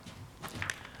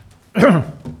Oh,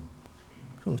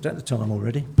 is that the time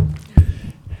already?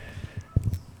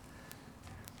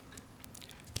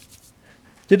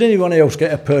 Did anyone else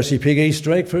get a Percy Pig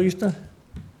Easter egg for Easter?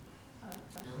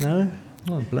 No?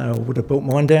 Oh, blow, I would have brought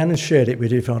mine down and shared it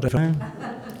with you if I'd have known.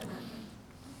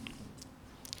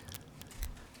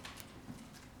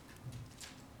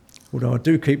 Although I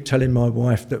do keep telling my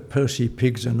wife that Percy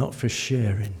pigs are not for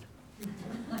sharing.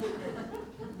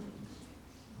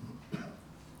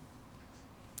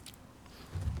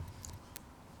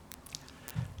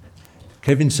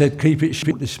 Kevin said keep it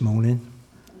short this morning.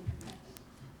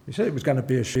 He said it was going to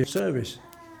be a short service.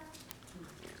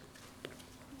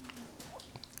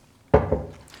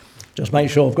 Just make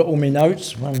sure I've got all my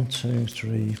notes. 1, 2,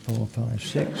 3, 4, 5,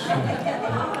 6.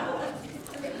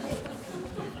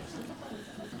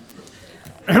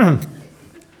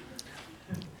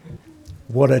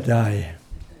 What a day.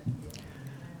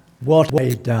 What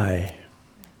a day.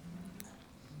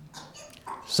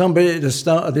 Somebody at the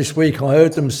start of this week, I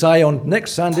heard them say on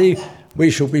next Sunday we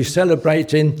shall be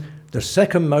celebrating the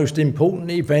second most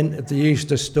important event of the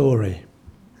Easter story.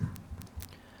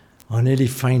 I nearly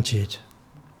fainted.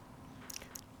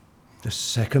 The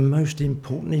second most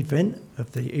important event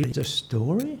of the Easter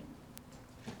story?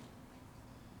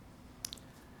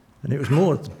 And it was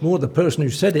more the person who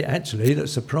said it actually that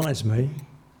surprised me.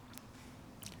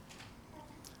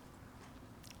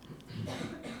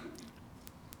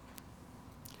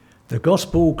 The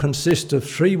gospel consists of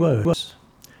 3 words: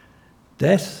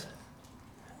 death,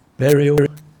 burial,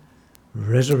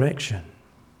 resurrection.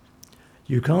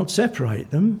 You can't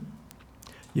separate them.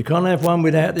 You can't have one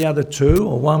without the other 2,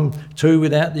 or 2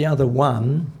 without the other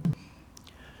 1.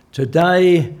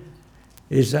 Today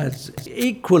is as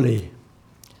equally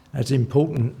as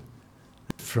important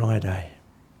as Friday,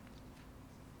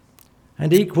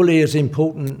 and equally as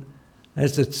important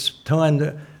as the time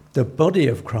that the body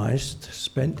of Christ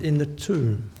spent in the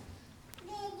tomb.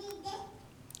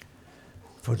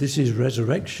 For this is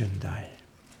Resurrection Day.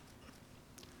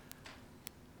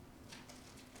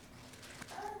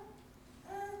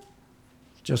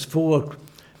 Just 4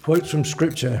 quotes from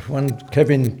Scripture. One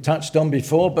Kevin touched on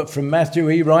before, but from Matthew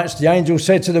he writes, "The angel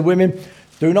said to the women,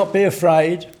 'Do not be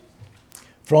afraid,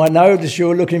 for I know that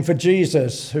you are looking for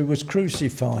Jesus, who was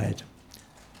crucified.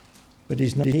 But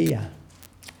he's not here.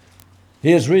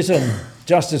 He has risen,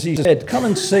 just as he said. Come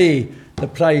and see the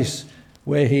place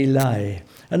where he lay.'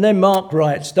 And then Mark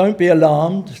writes, 'Don't be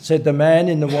alarmed,' said the man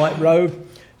in the white robe.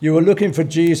 'You are looking for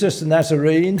Jesus, the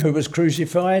Nazarene, who was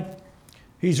crucified.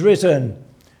 He's risen.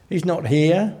 He's not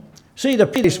here. See the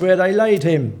place where they laid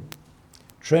him.'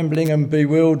 Trembling and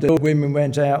bewildered, the women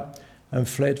went out and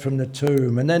fled from the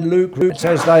tomb." And then Luke writes,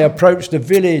 as they approached the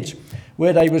village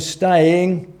where they were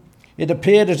staying, it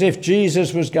appeared as if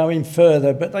Jesus was going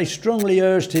further, but they strongly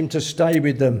urged him to stay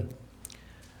with them.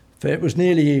 For it was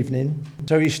nearly evening,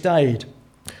 so he stayed.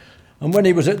 And when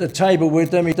he was at the table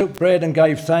with them, he took bread and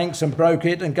gave thanks and broke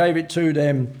it and gave it to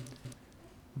them.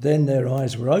 Then their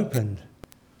eyes were opened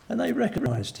and they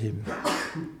recognised him.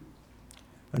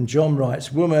 And John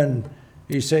writes, "Woman,"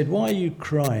 he said, "why are you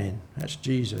crying?" That's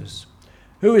Jesus.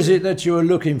 "Who is it that you are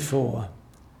looking for?"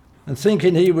 And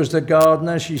thinking he was the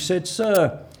gardener, she said,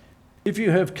 "Sir, if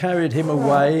you have carried him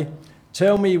away,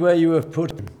 tell me where you have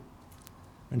put him."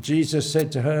 And Jesus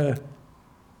said to her,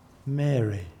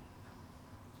 "Mary."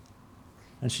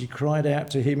 And she cried out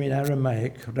to him in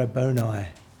Aramaic, "Rabboni,"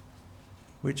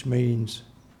 which means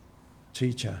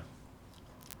teacher.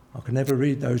 I can never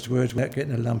read those words without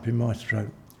getting a lump in my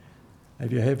throat.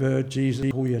 Have you ever heard Jesus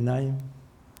call your name?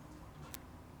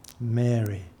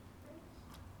 Mary.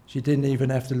 She didn't even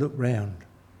have to look round.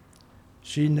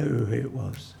 She knew who it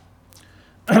was.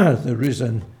 The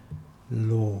risen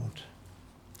Lord.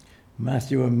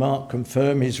 Matthew and Mark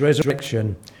confirm his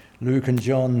resurrection. Luke and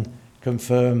John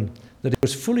confirm that it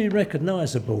was fully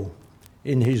recognisable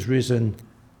in his risen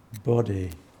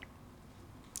body.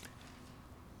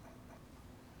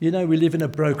 You know, we live in a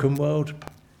broken world.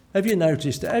 Have you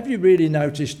noticed that? Have you really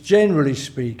noticed, generally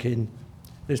speaking,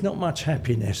 there's not much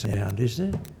happiness around, is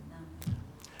there?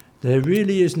 There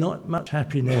really is not much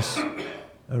happiness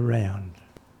around.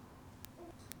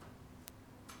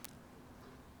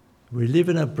 We live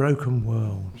in a broken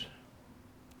world.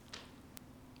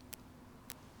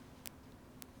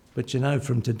 But you know,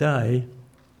 from today,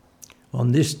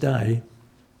 on this day,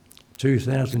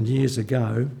 2,000 years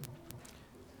ago,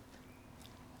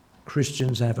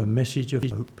 Christians have a message of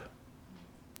hope.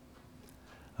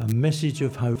 A message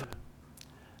of hope.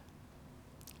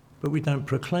 But we don't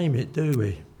proclaim it, do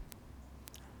we?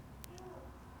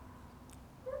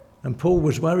 And Paul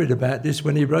was worried about this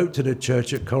when he wrote to the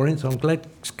church at Corinth. I'm glad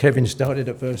Kevin started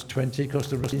at verse 20 because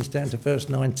the rest is down to verse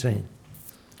 19.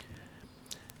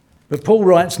 But Paul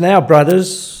writes, "Now,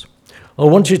 brothers, I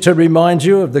want you to remind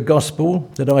you of the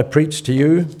gospel that I preached to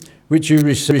you, which you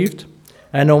received,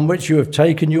 and on which you have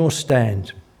taken your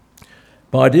stand.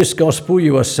 By this gospel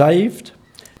you are saved,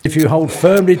 if you hold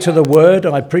firmly to the word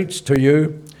I preached to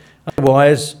you,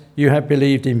 otherwise you have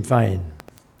believed in vain.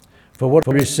 For what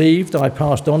I received I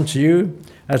passed on to you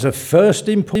as of first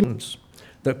importance,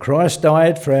 that Christ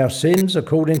died for our sins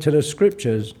according to the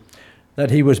Scriptures,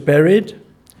 that he was buried,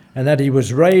 and that he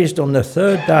was raised on the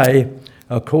third day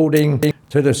according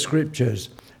to the Scriptures."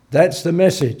 That's the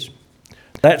message.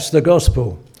 That's the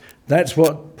gospel. That's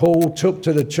what Paul took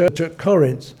to the church at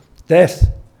Corinth.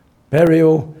 Death,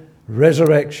 burial,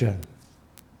 resurrection.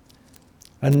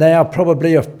 And now,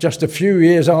 probably just a few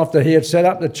years after he had set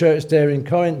up the church there in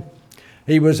Corinth,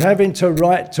 he was having to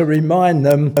write to remind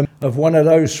them of one of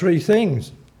those three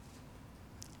things.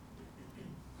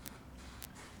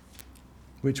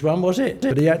 Which one was it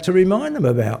that he had to remind them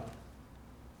about?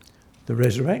 The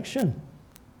resurrection.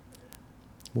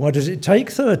 Why does it take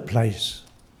third place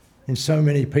in so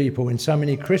many people, in so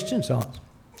many Christians' hearts?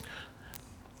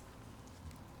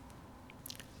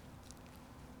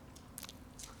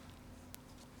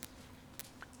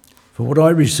 For what I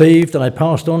received, I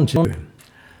passed on to you.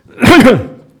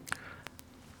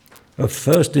 Of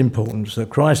first importance, that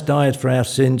Christ died for our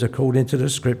sins according to the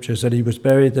Scriptures, that he was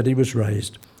buried, that he was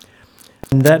raised,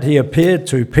 and that he appeared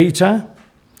to Peter,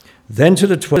 then to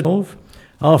the 12.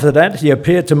 After that, he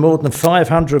appeared to more than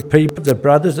 500 people, the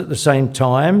brothers, at the same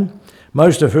time,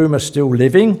 most of whom are still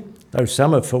living, though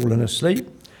some have fallen asleep.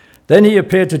 Then he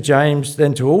appeared to James,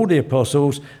 then to all the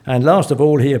apostles, and last of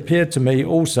all, he appeared to me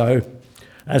also,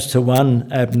 as to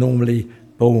one abnormally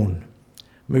born.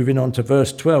 Moving on to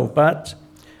verse 12. But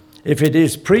if it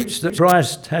is preached that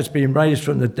Christ has been raised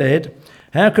from the dead,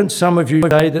 how can some of you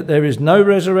say that there is no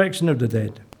resurrection of the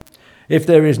dead? If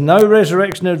there is no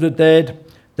resurrection of the dead,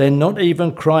 then not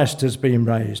even Christ has been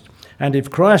raised. And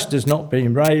if Christ has not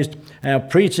been raised, our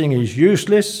preaching is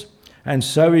useless, and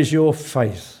so is your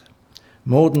faith.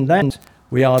 More than that,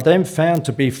 we are then found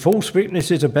to be false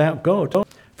witnesses about God.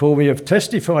 For we have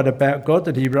testified about God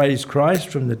that he raised Christ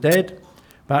from the dead,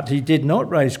 but he did not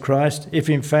raise Christ, if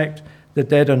in fact the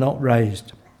dead are not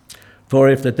raised. For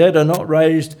if the dead are not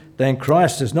raised, then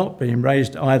Christ has not been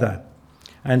raised either.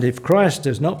 And if Christ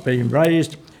has not been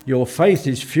raised, your faith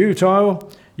is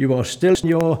futile, you are still in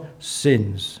your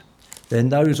sins. Then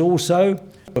those also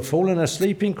who have fallen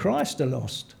asleep in Christ are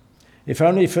lost. If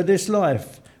only for this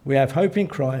life we have hope in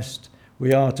Christ,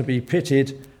 we are to be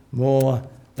pitied more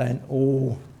than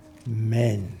all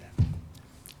men.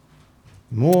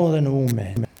 More than all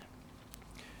men.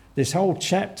 This whole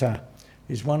chapter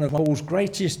is one of Paul's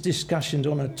greatest discussions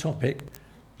on a topic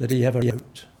that he ever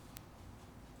wrote.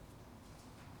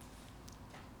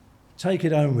 Take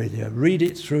it home with you. Read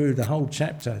it through, the whole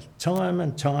chapter, time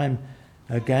and time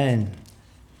again.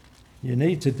 You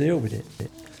need to deal with it.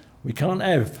 We can't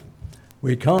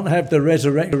have the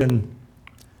resurrection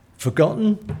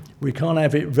forgotten. We can't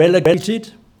have it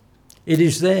relegated. It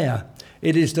is there.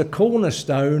 It is the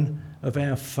cornerstone of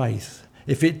our faith.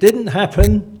 If it didn't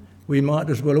happen, we might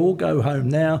as well all go home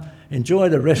now, enjoy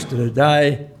the rest of the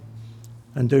day,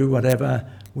 and do whatever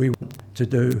we want to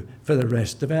do for the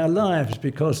rest of our lives,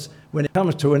 because when it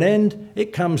comes to an end,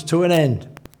 it comes to an end.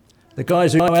 The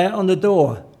guys who go out on the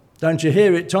door, don't you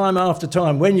hear it time after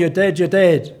time? When you're dead, you're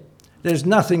dead. There's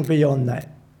nothing beyond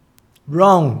that.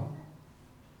 Wrong.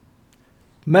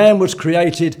 Man was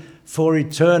created for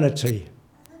eternity.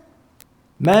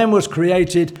 Man was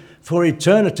created for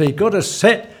eternity. God has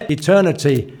set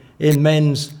eternity in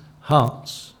men's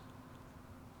hearts.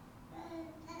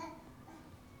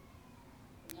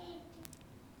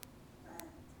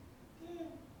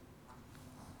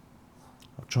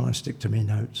 I'll try and stick to my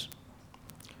notes.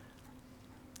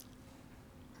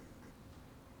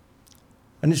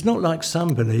 And it's not like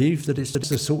some believe that it's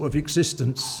just a sort of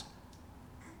existence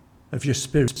of your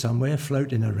spirit somewhere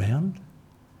floating around.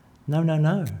 No, no,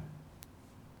 no.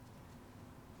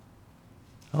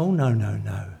 Oh, no, no,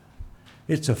 no.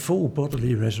 It's a full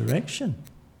bodily resurrection.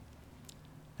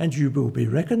 And you will be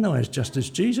recognised just as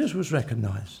Jesus was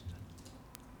recognised.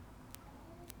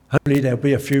 Hopefully there'll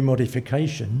be a few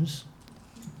modifications.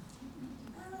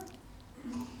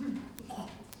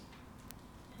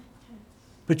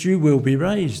 But you will be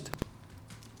raised.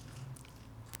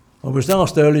 I was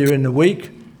asked earlier in the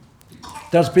week,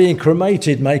 does being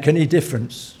cremated make any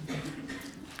difference?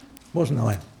 Wasn't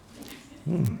I?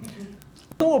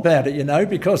 Thought about it,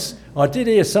 because I did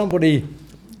hear somebody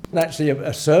actually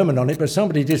a sermon on it, but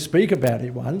somebody did speak about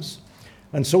it once,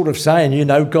 and sort of saying, you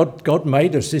know, God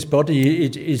made us. This body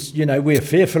is, you know, we're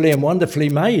fearfully and wonderfully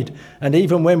made, and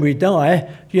even when we die,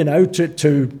 you know,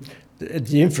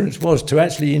 the inference was to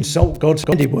actually insult God's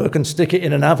handiwork and stick it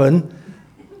in an oven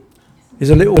is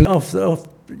a little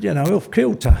off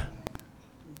kilter.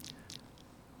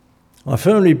 I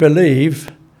firmly believe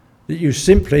that you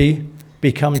simply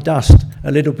become dust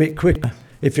a little bit quicker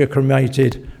if you're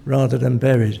cremated rather than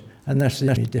buried, and that's the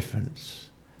only difference.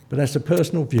 But that's a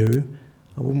personal view.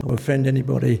 I wouldn't offend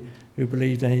anybody who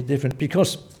believed any different,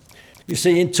 because you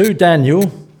see in 2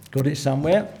 Daniel, got it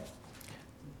somewhere,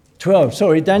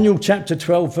 Daniel chapter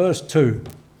 12 verse 2,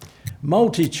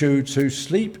 multitudes who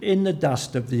sleep in the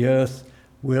dust of the earth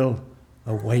will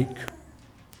awake.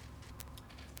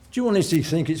 Do you honestly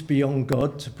think it's beyond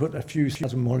God to put a few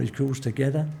thousand molecules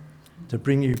together to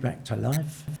bring you back to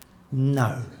life?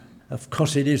 No, of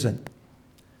course it isn't.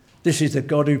 This is the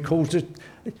God who calls it.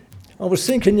 I was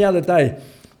thinking the other day,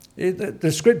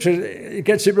 the scripture, it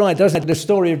gets it right, doesn't it? The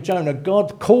story of Jonah.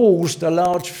 God caused a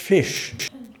large fish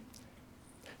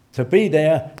to be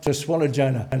there to swallow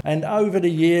Jonah. And over the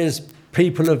years,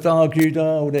 people have argued,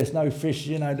 oh, there's no fish,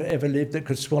 you know, that ever lived that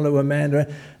could swallow a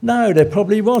man. No, there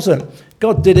probably wasn't.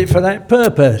 God did it for that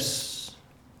purpose.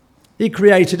 He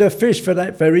created a fish for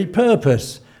that very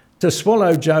purpose, to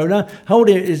swallow Jonah, hold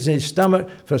it in his stomach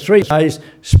for 3 days,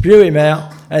 spew him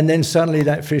out, and then suddenly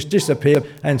that fish disappeared.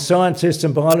 And scientists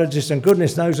and biologists and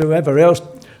goodness knows whoever else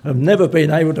have never been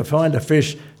able to find a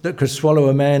fish that could swallow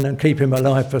a man and keep him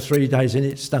alive for 3 days in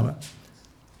its stomach.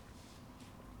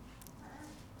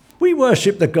 We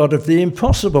worship the God of the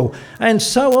impossible, and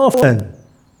so often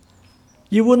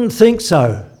you wouldn't think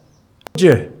so, would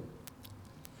you?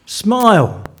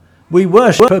 Smile. We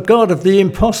worship a God of the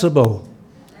impossible.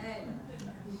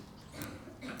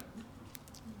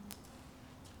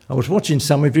 I was watching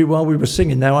some of you while we were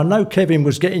singing. Now, I know Kevin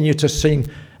was getting you to sing,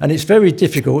 and it's very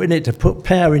difficult, isn't it, to put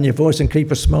power in your voice and keep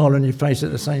a smile on your face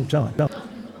at the same time. But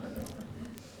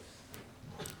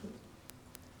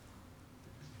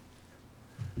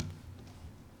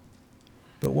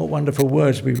what wonderful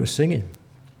words we were singing.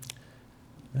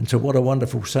 And to what a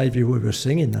wonderful Saviour we were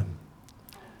singing them.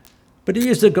 But he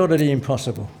is the God of the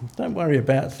impossible. Don't worry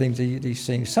about things these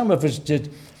things. Some of us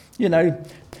did, you know,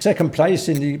 second place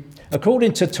in the...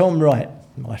 According to Tom Wright,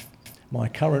 my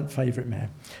current favourite man,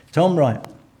 Tom Wright,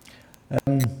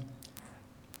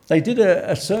 they did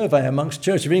a survey amongst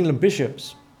Church of England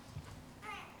bishops.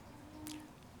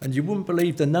 And you wouldn't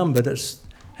believe the number that's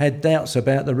had doubts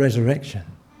about the resurrection.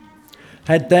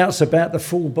 Had doubts about the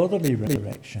full bodily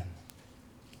resurrection.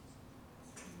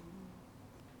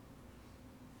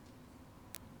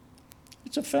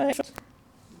 It's a fact.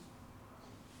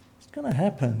 It's going to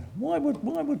happen. Why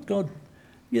would God,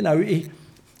 you know,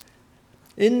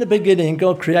 in the beginning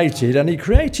God created, and he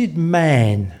created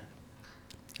man,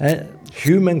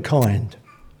 humankind.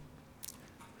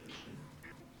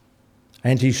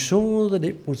 And he saw that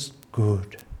it was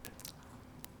good.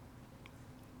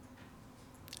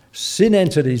 Sin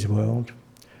entered his world.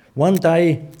 One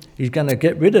day he's going to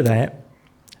get rid of that,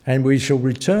 and we shall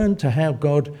return to how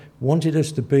God wanted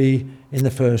us to be in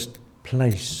the first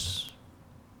place.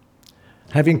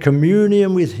 Having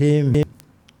communion with him.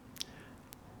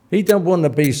 He doesn't want to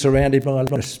be surrounded by a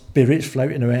lot of spirits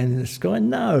floating around in the sky.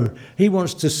 No, he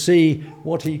wants to see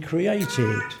what he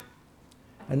created.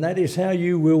 And that is how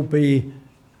you will be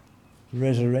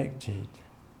resurrected.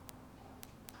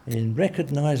 In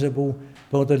recognisable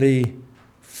bodily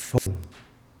form.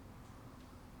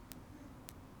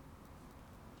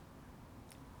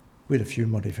 With a few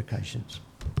modifications.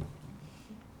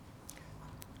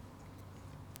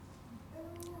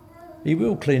 He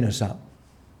will clean us up.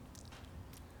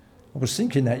 I was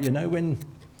thinking that, you know, when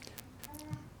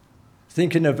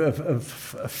thinking of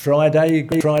Friday,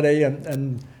 Good Friday,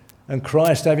 and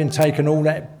Christ having taken all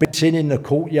that beating in the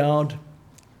courtyard,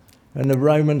 and the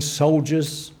Roman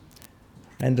soldiers,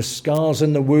 and the scars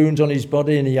and the wounds on his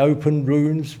body, and the open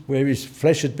wounds where his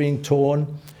flesh had been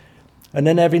torn, and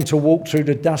then having to walk through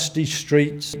the dusty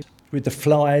streets with the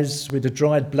flies, with the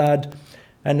dried blood,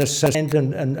 and the sand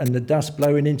and the dust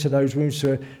blowing into those wounds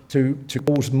to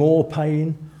cause more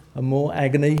pain and more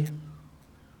agony.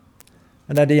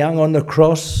 And that he hung on the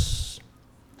cross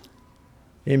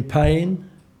in pain.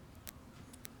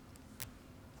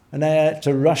 And they had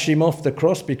to rush him off the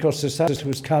cross because the soldiers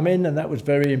was coming, and that was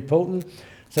very important.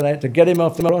 So they had to get him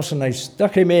off the cross, and they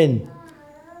stuck him in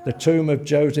the tomb of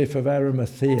Joseph of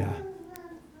Arimathea.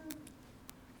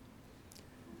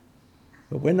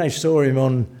 But when they saw him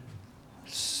on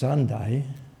Sunday,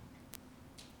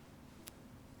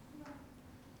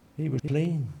 he was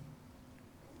clean.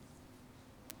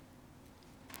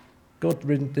 God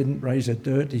didn't raise a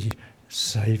dirty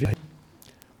Saviour.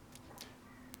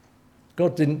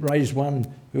 God didn't raise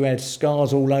one who had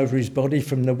scars all over his body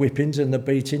from the whippings and the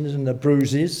beatings and the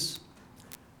bruises.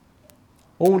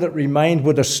 All that remained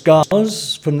were the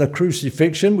scars from the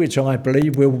crucifixion, which I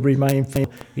believe will remain for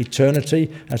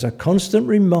eternity as a constant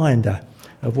reminder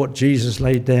of what Jesus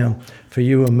laid down for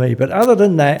you and me. But other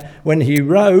than that, when he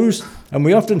rose, and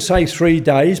we often say 3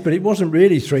 days, but it wasn't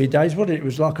really 3 days, was it? It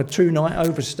was like a 2-night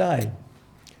overstay.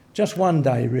 Just one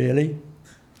day, really.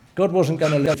 God wasn't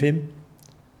going to leave him.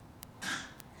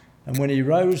 And when he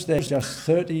rose there, just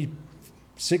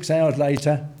 36 hours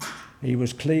later, he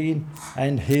was clean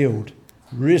and healed,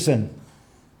 risen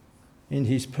in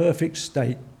his perfect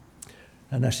state.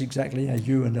 And that's exactly how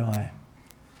you and I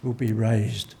will be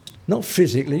raised. Not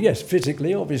physically, yes,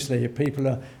 physically, obviously. If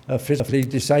people are physically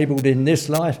disabled in this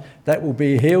life, that will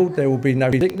be healed. There will be no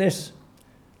sickness.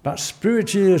 But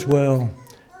spiritually as well,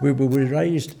 we will be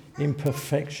raised in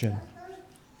perfection,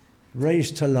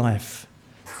 raised to life,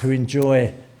 to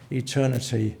enjoy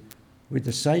eternity with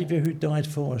the Saviour who died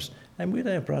for us and with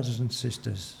our brothers and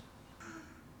sisters.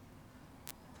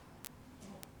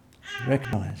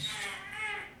 Recognised.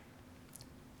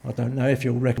 I don't know if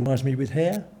you'll recognise me with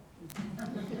hair.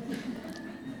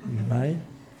 You may.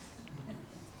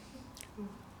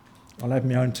 I'll have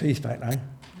my own teeth back though.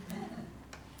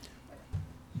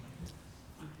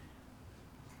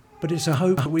 But it's a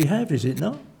hope that we have, is it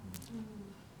not?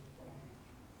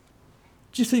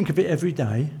 Do you think of it every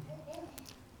day?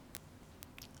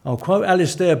 I'll quote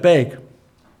Alistair Begg,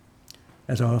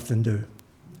 as I often do.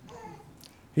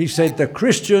 He said, the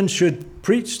Christian should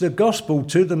preach the gospel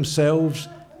to themselves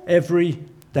every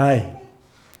day.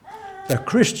 The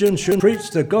Christian should preach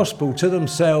the gospel to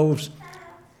themselves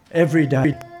every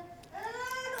day.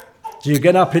 Do you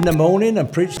get up in the morning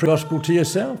and preach the gospel to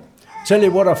yourself? Tell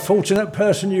you what a fortunate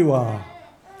person you are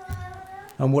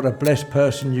and what a blessed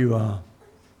person you are.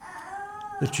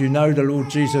 That you know the Lord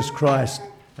Jesus Christ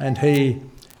and he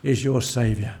is your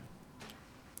Saviour.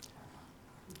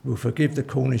 We'll forgive the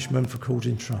Cornishman for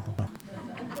causing trouble.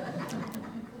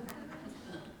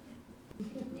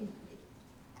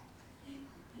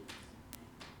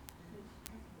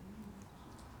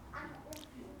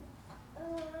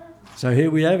 So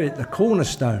here we have it, the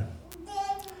cornerstone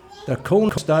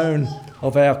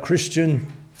of our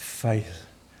Christian faith,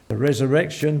 the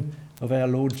resurrection of our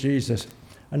Lord Jesus.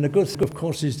 And the good thing, of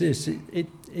course, is this,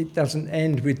 it doesn't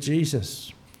end with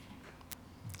Jesus.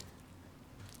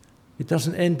 It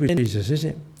doesn't end with Jesus, is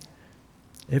it?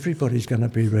 Everybody's going to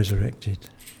be resurrected.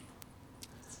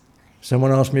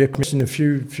 Someone asked me a question a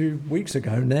few weeks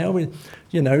ago now.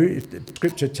 You know,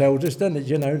 Scripture tells us, doesn't it,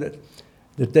 you know, that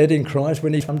the dead in Christ,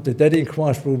 when he comes, the dead in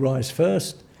Christ will rise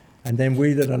first, and then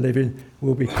we that are living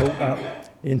will be caught up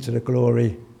into the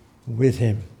glory with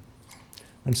him.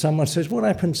 And someone says, what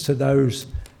happens to those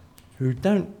who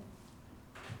don't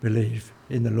believe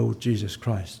in the Lord Jesus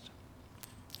Christ?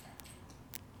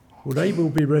 Well, they will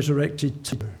be resurrected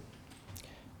too.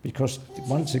 Because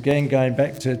once again, going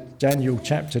back to Daniel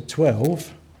chapter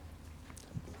 12,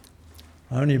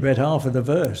 I only read half of the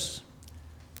verse.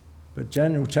 But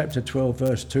Daniel chapter 12,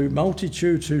 verse 2,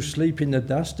 multitudes who sleep in the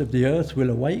dust of the earth will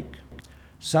awake,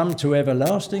 some to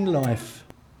everlasting life,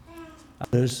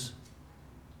 others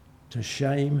to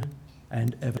shame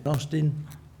and everlasting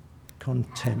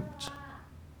contempt.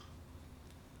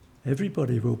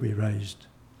 Everybody will be raised.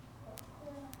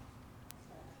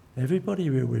 Everybody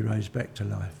will be raised back to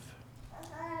life.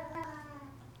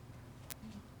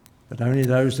 But only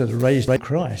those that are raised by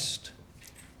Christ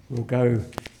will go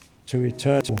to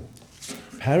eternal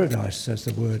paradise, as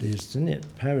the word is, isn't it?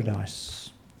 Paradise.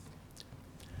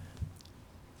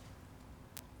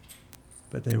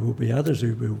 But there will be others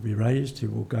who will be raised, who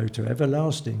will go to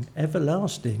everlasting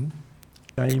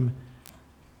shame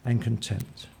and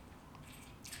contempt.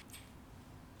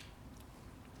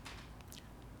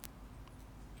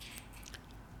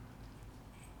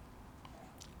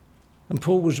 And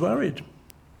Paul was worried,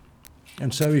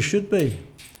 and so he should be,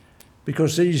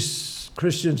 because these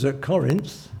Christians at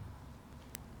Corinth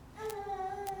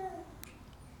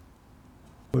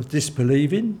were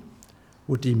disbelieving,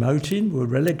 were demoting, were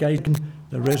relegating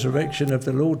the resurrection of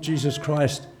the Lord Jesus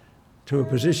Christ to a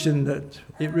position that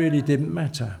it really didn't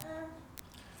matter.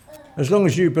 As long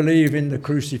as you believe in the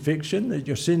crucifixion, that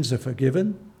your sins are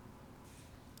forgiven,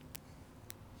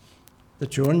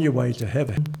 that you're on your way to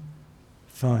heaven,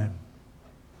 fine.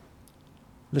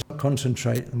 Let's not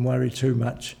concentrate and worry too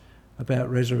much about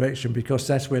resurrection, because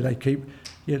that's where they keep,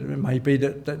 it may be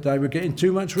that they were getting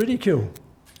too much ridicule.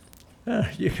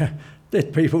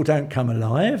 Dead people don't come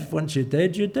alive. Once you're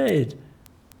dead, you're dead.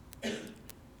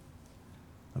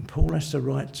 And Paul has to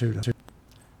write to them.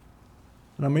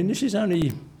 And I mean, this is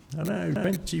only,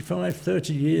 25,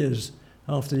 30 years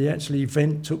after the actual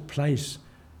event took place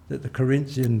that the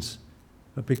Corinthians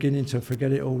are beginning to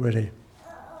forget it already.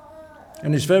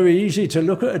 And it's very easy to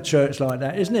look at a church like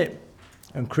that, isn't it?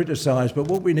 And criticise, but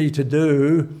what we need to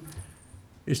do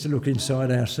is to look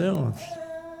inside ourselves.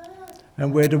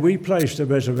 And where do we place the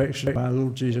resurrection of our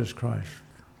Lord Jesus Christ?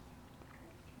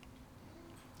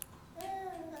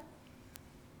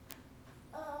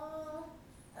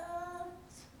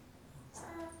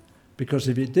 Because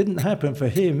if it didn't happen for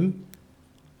him,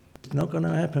 it's not going to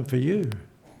happen for you.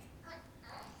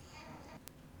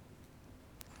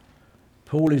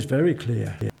 Paul is very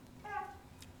clear here.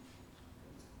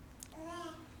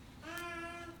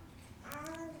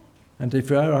 And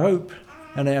if our hope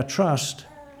and our trust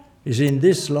is in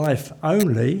this life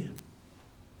only,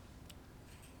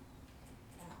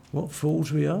 what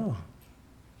fools we are.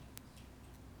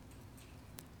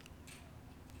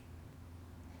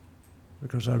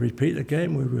 Because I repeat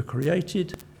again, we were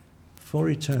created for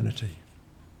eternity.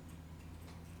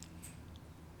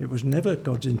 It was never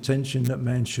God's intention that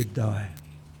man should die.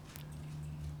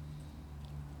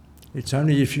 It's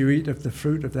only if you eat of the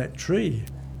fruit of that tree,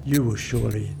 you will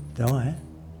surely die.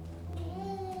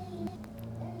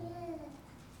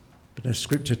 But as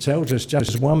Scripture tells us, just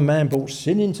as one man brought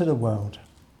sin into the world,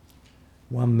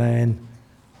 one man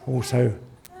also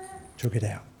took it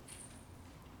out.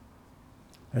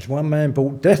 As one man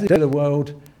brought death into the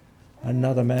world,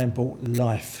 another man brought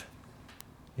life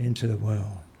into the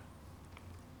world.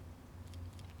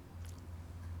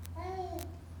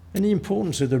 And the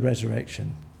importance of the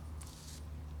resurrection.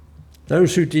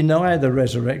 Those who deny the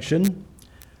resurrection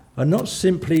are not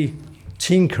simply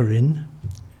tinkering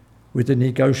with the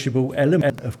negotiable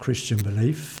element of Christian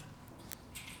belief.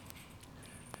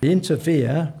 They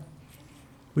interfere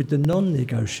with the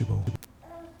non-negotiable.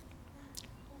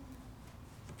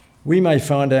 We may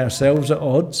find ourselves at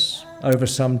odds over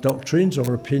some doctrines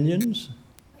or opinions,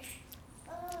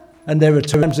 and there are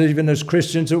times even as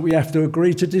Christians that we have to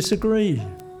agree to disagree.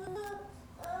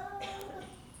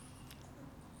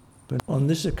 But on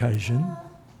this occasion,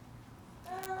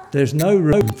 there's no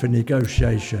room for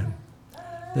negotiation.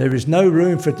 There is no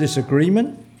room for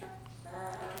disagreement.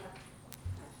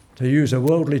 To use a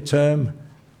worldly term,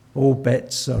 all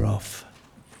bets are off.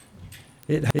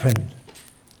 It happened.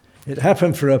 It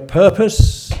happened for a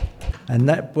purpose, and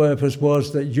that purpose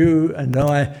was that you and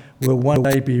I will one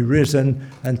day be risen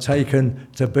and taken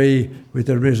to be with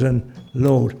the risen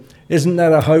Lord. Isn't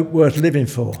that a hope worth living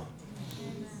for?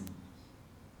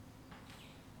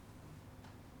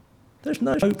 There's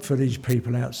no hope for these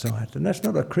people outside, and that's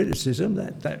not a criticism.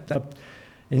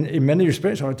 In many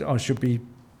respects, I should be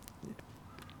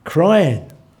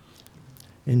crying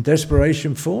in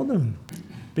desperation for them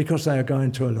because they are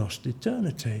going to a lost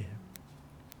eternity.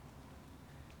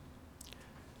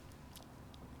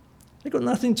 They've got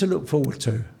nothing to look forward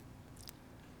to.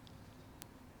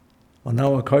 I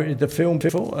know I quoted the film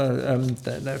before,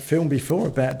 that film before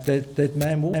about dead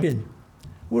man walking.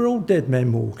 We're all dead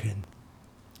men walking.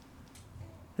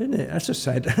 Isn't it? That's a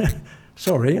sad...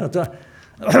 Sorry. You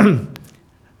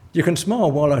can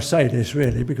smile while I say this,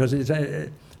 really, because it's...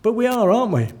 but we are,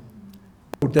 aren't we?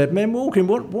 All dead men walking.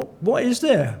 What is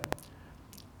there?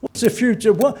 What's the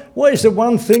future? What is the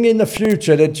one thing in the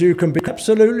future that you can be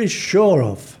absolutely sure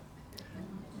of?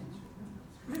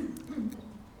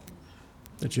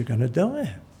 That you're going to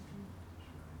die.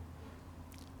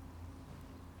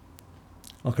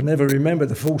 I can never remember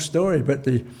the full story, but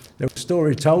there was a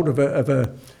story told of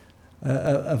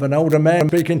an older man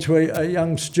speaking to a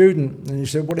young student, and he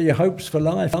said, "What are your hopes for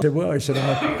life?" He said, "Well," he said,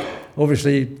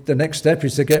 "obviously the next step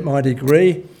is to get my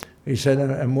degree." He said,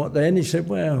 "And what then?" He said,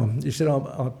 "Well," he said,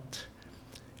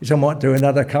 I might do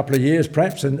another couple of years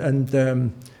perhaps, and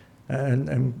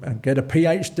get a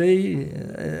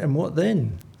PhD, and what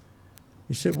then?"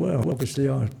 He said, "Well, obviously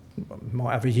I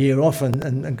might have a year off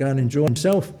and go and enjoy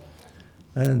myself.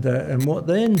 And what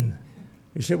then?"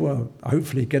 He said, "Well,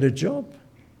 hopefully get a job,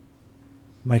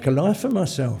 make a life for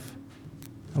myself."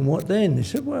 "And what then?" He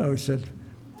said, "Well," he said,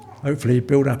 "hopefully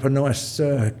build up a nice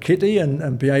kitty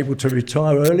and be able to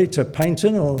retire early to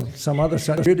Paynton or some other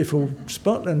such beautiful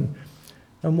spot. And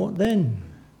what then?"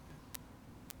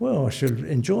 "Well, I should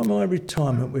enjoy my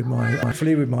retirement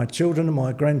hopefully with my children and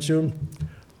my grandchildren."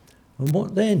 "And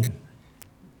what then?"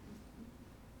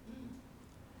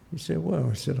 He said,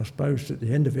 "Well," he said, "I suppose at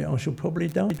the end of it I shall probably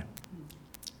die."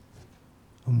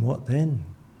 "And what then?"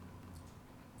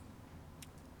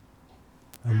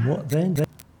 "And what then?"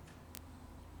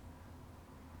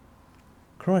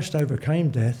 Christ overcame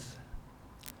death.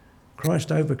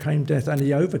 Christ overcame death, and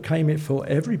he overcame it for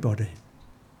everybody.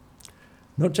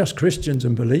 Not just Christians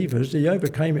and believers, he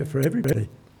overcame it for everybody.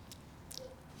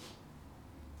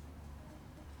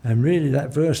 And really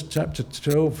that verse, chapter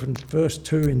 12 and verse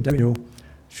 2 in Daniel,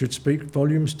 should speak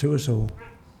volumes to us all.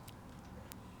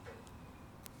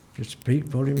 Should speak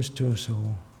volumes to us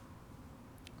all.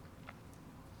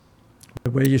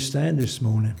 Where you stand this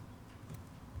morning.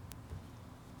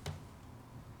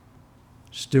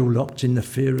 Still locked in the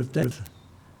fear of death.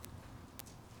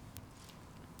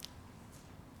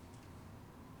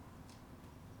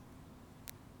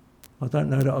 I don't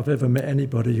know that I've ever met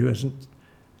anybody who hasn't.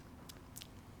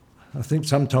 I think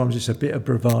sometimes it's a bit of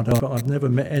bravado, but I've never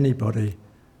met anybody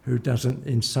who doesn't,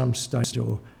 in some stage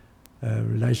or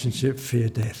relationship, fear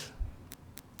death.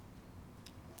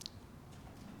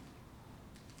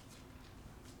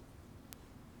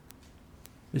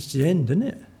 It's the end, isn't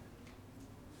it?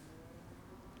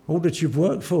 All that you've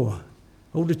worked for,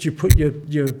 all that you put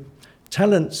your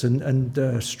talents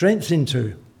and strength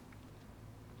into,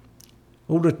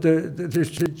 all the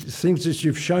things that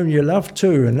you've shown your love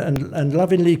to and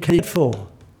lovingly cared for,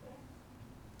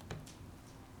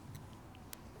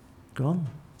 gone.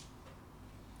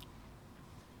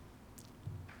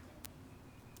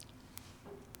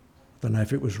 I don't know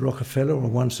if it was Rockefeller or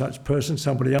one such person.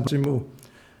 Somebody asked him, well,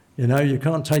 you know, you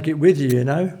can't take it with you, you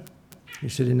know. He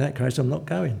said, in that case, I'm not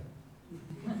going.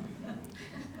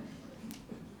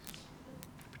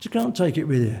 But you can't take it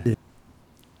with you.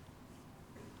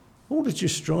 All that you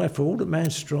strive for, all that man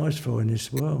strives for in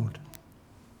this world.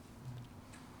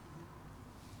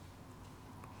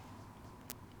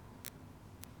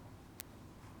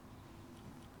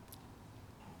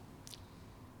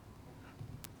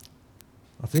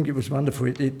 I think it was wonderful.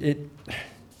 It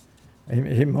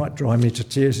might drive me to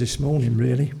tears this morning,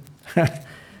 really.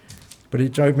 But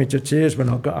it drove me to tears when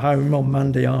I got home on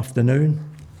Monday afternoon.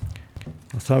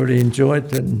 I thoroughly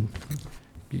enjoyed and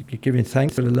giving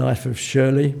thanks for the life of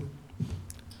Shirley.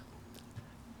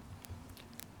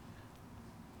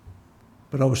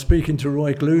 But I was speaking to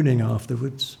Roy Glooning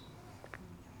afterwards.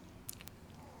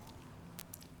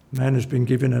 Man has been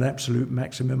given an absolute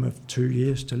maximum of 2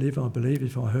 years to live, I believe,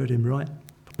 if I heard him right,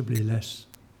 probably less.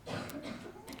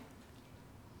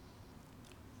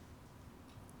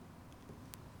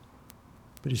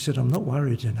 But he said, I'm not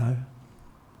worried, you know.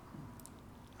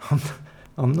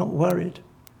 I'm not worried.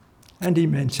 And he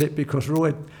meant it, because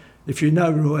Roy, if you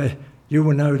know Roy, you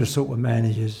will know the sort of man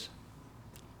he is.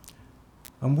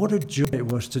 And what a joy it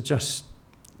was to just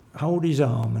hold his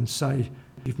arm and say,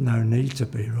 you've no need to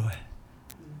be, Roy.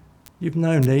 You've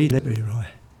no need to be, Roy.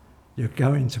 You're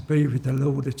going to be with the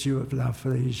Lord that you have loved for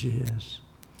these years.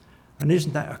 And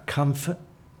isn't that a comfort?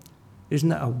 Isn't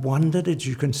that a wonder that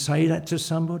you can say that to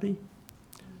somebody?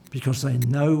 Because they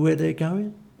know where they're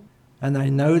going, and they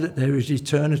know that there is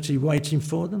eternity waiting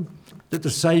for them, that the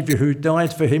Saviour who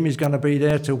died for him is going to be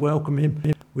there to welcome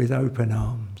him with open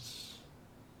arms.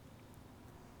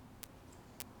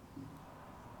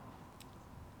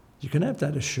 You can have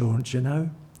that assurance, you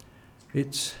know.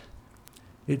 It's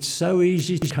so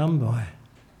easy to come by.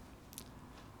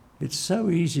 It's so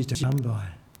easy to come by.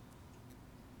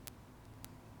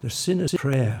 The sinner's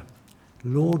prayer,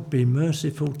 Lord, be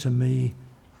merciful to me,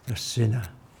 a sinner.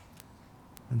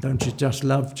 And don't you just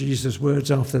love Jesus' words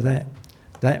after that?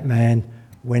 That man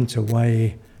went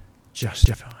away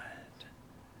justified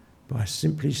by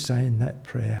simply saying that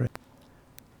prayer.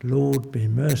 Lord, be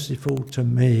merciful to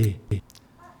me,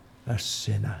 a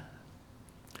sinner.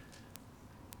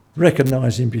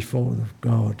 Recognising before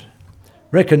God,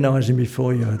 recognising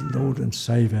before your Lord and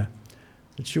Saviour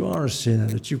that you are a sinner,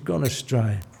 that you've gone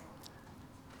astray,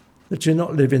 that you're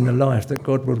not living the life that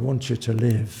God would want you to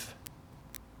live.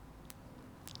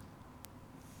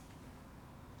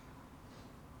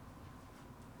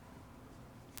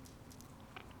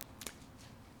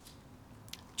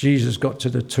 Jesus got to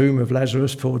the tomb of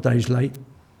Lazarus 4 days late.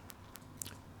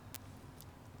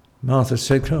 Martha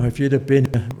said, oh, if you'd have been,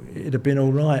 it'd have been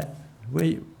all right.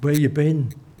 Where you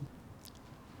been?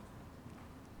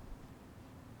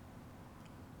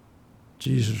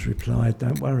 Jesus replied,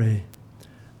 don't worry.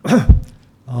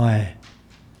 I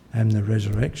am the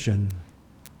resurrection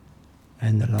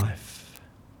and the life.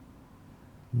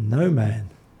 No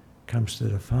man comes to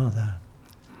the Father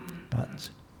but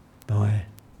by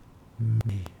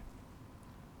me.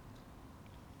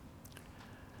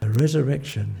 The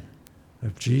resurrection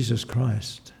of Jesus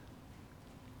Christ,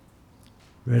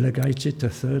 relegated to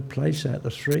third place out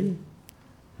of 3?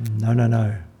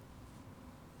 No.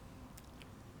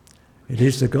 It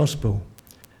is the gospel,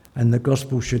 and the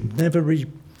gospel should never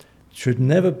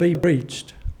be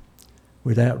preached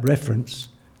without reference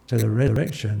to the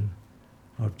resurrection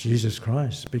of Jesus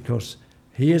Christ, because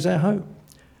he is our hope.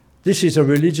 This is a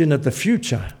religion of the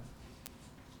future.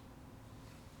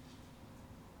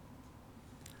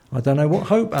 I don't know what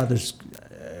hope others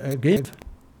give.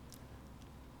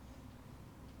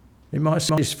 It might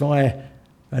satisfy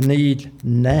a need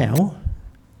now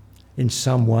in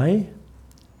some way,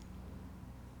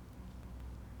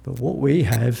 but what we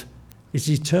have is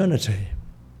eternity.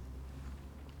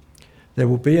 There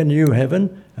will be a new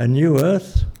heaven, a new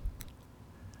earth.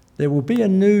 There will be a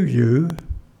new you.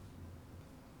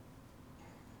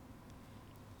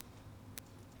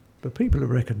 But people will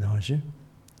recognise you,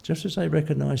 just as they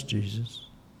recognise Jesus.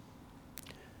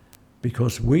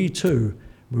 Because we too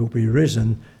will be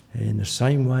risen in the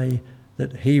same way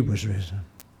that he was risen.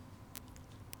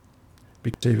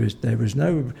 Because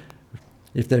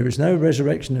if there is no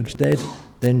resurrection of the dead,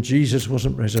 then Jesus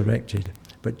wasn't resurrected.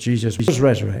 But Jesus was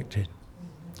resurrected.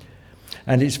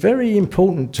 And it's very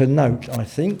important to note, I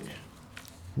think,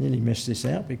 nearly missed this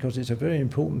out because it's a very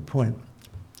important point,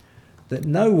 that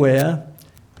nowhere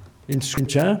in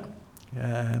Scripture,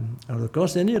 or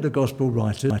any of the Gospel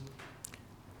writers,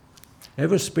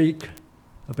 ever speak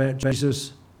about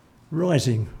Jesus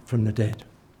rising from the dead.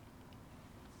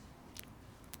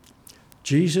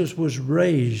 Jesus was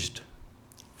raised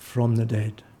from the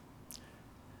dead,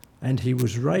 and he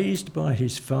was raised by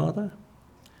his Father,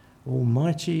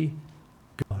 Almighty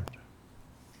God.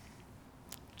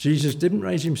 Jesus didn't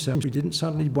raise himself. He didn't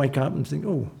suddenly wake up and think,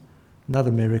 oh,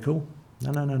 another miracle.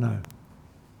 No.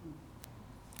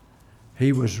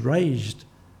 He was raised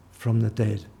from the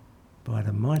dead by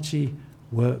the mighty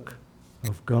work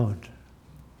of God.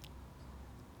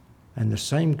 And the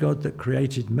same God that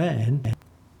created man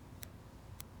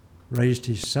raised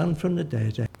his Son from the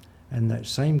dead, and that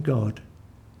same God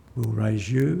will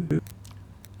raise you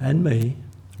and me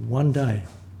one day.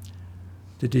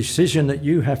 The decision that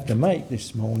you have to make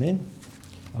this morning,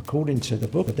 according to the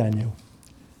book of Daniel,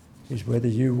 is whether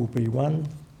you will be one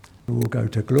who will go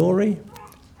to glory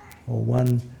or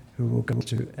one who will go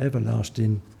to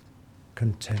everlasting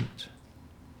contempt.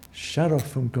 Shut off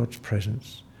from God's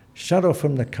presence. Shut off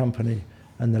from the company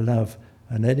and the love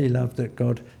and any love that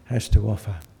God has to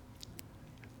offer.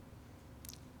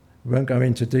 We won't go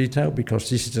into detail because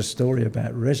this is a story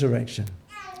about resurrection.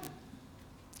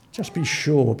 Just be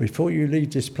sure before you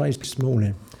leave this place this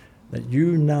morning that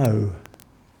you know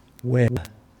where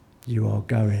you are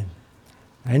going.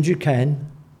 And you can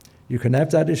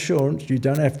have that assurance. You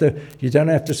don't have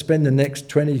to spend the next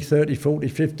 20, 30, 40,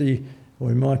 50,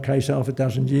 or in my case, half a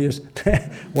dozen years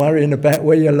worrying about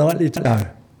where you're likely to go.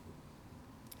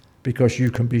 Because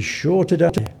you can be sure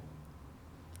today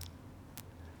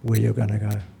where you're going to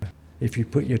go if you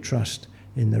put your trust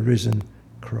in the risen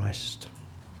Christ.